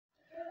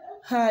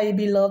Hi,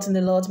 beloved in the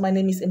Lord. My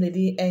name is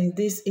Emily, and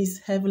this is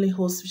Heavenly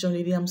Host Vision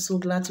Lady. I'm so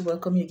glad to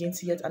welcome you again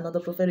to yet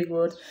another prophetic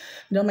word.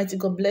 The Almighty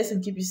God bless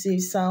and keep you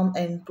safe, sound,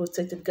 and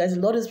protected, guys.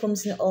 The Lord is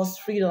promising us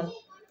freedom.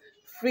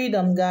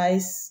 Freedom,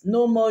 guys.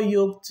 No more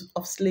yoke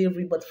of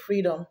slavery, but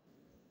freedom.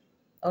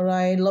 All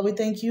right, Lord, we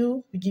thank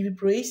you. We give you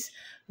praise.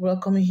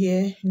 Welcome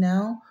here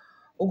now.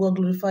 Oh God,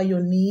 glorify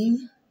your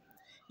name.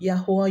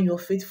 Yahuwah, you're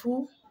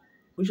faithful.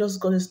 Gracious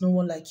God, is no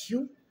one like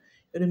you.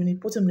 You're the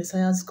omnipotent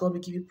Messiah, God. We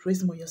give you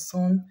praise for your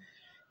Son,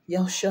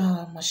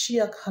 Yahushua,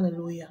 Mashiach,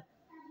 hallelujah.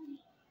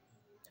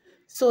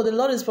 So the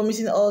Lord is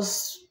promising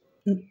us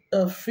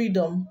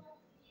freedom,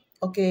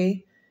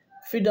 okay?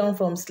 Freedom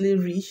from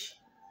slavery,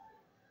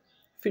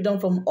 freedom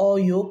from all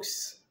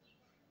yokes,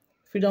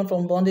 freedom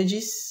from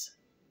bondages,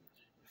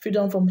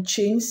 freedom from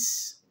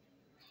chains,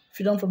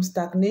 freedom from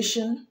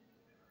stagnation,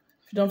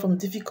 freedom from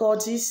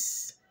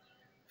difficulties,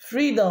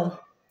 freedom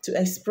to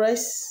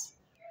express,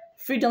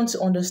 freedom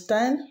to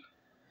understand,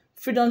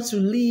 freedom to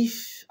live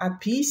at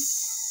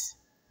peace,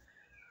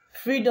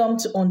 freedom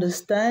to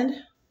understand,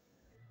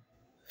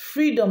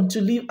 freedom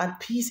to live at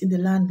peace in the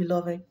land,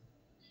 beloved.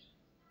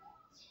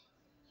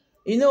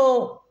 You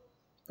know,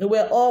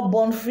 we're all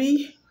born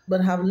free, but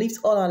have lived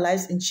all our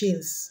lives in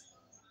chains.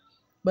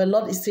 But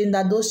Lord is saying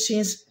that those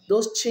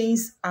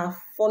chains are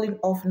falling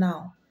off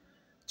now.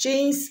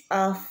 Chains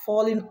are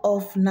falling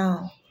off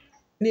now.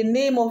 In the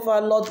name of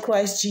our Lord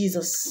Christ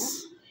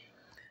Jesus,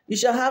 you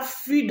shall have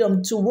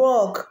freedom to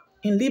walk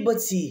in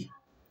liberty.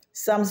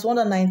 Psalms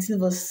 119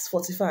 verse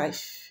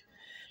 45.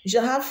 You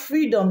shall have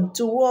freedom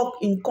to walk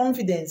in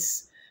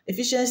confidence.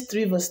 Ephesians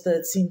 3 verse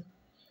 13.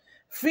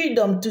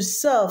 Freedom to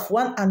serve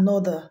one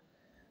another.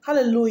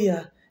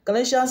 Hallelujah.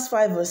 Galatians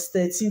 5 verse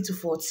 13 to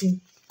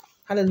 14.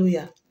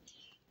 Hallelujah.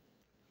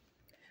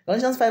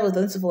 Galatians 5 verse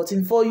 13 to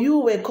 14. For you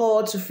were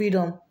called to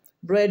freedom,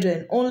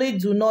 brethren. Only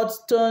do not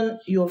turn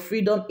your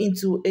freedom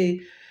into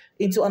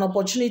an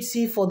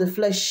opportunity for the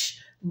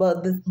flesh,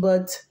 but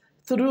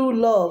through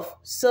love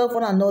serve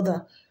one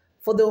another.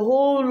 For the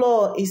whole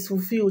law is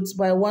fulfilled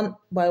by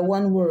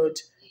one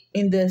word,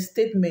 in the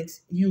statement,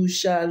 you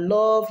shall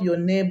love your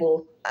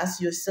neighbor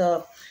as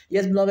yourself.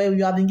 Yes, beloved,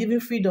 you have been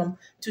given freedom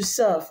to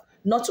serve,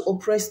 not to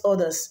oppress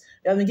others.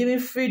 You have been given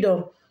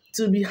freedom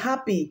to be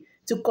happy,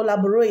 to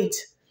collaborate,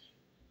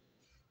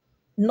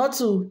 not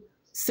to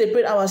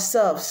separate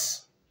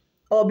ourselves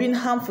or being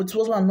harmful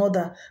towards one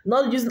another,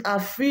 not using our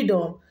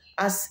freedom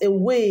as a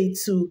way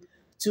to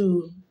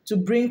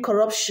bring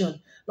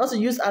corruption, not to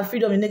use our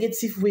freedom in a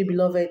negative way,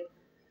 beloved.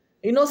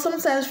 You know,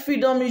 sometimes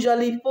freedom,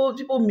 usually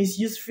people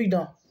misuse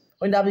freedom.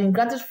 When they have been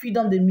granted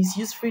freedom, they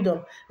misuse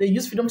freedom. They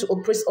use freedom to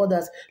oppress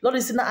others. Lord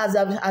is saying as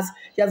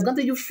He has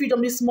granted you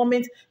freedom this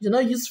moment, you do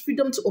not use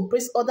freedom to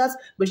oppress others,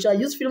 but you shall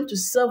use freedom to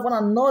serve one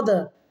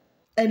another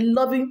and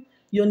loving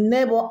your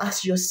neighbor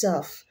as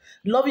yourself.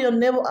 Loving your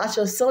neighbor as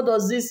yourself,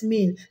 does this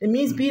mean? It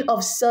means being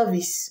of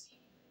service.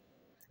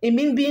 It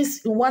means being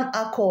in one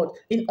accord,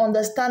 in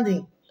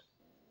understanding,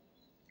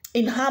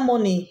 in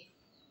harmony,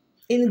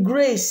 in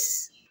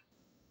grace,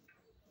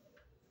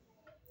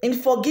 in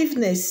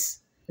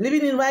forgiveness,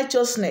 living in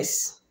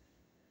righteousness,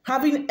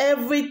 having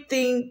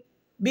everything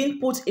being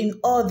put in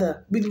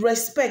order with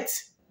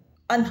respect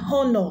and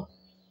honor,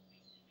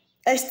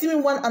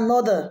 esteeming one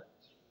another,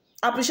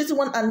 appreciating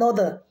one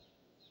another.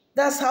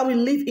 That's how we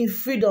live in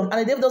freedom. And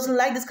the devil doesn't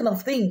like this kind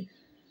of thing.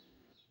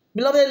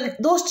 Beloved,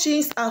 those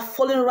chains are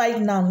falling right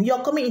now. You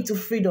are coming into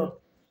freedom.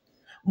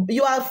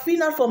 You are free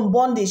now from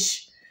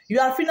bondage.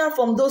 You are free now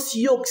from those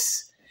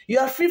yokes. You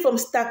are free from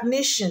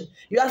stagnation.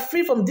 You are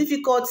free from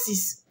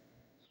difficulties.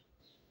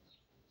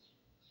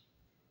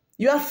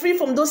 You are free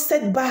from those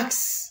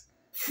setbacks.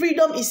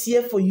 Freedom is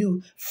here for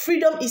you.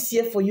 Freedom is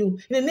here for you.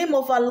 In the name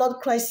of our Lord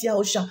Christ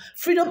Yahushua,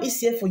 freedom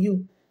is here for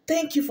you.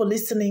 Thank you for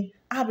listening.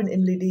 I've been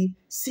Emily.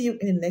 See you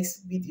in the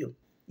next video.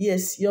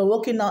 Yes, you're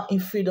walking now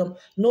in freedom.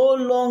 No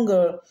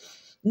longer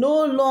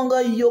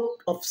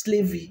yoke of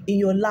slavery in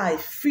your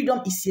life.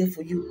 Freedom is here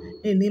for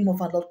you. In the name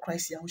of our Lord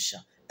Christ Yahushua.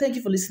 Thank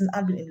you for listening.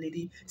 I've been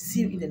Emily.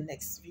 See you in the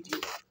next video.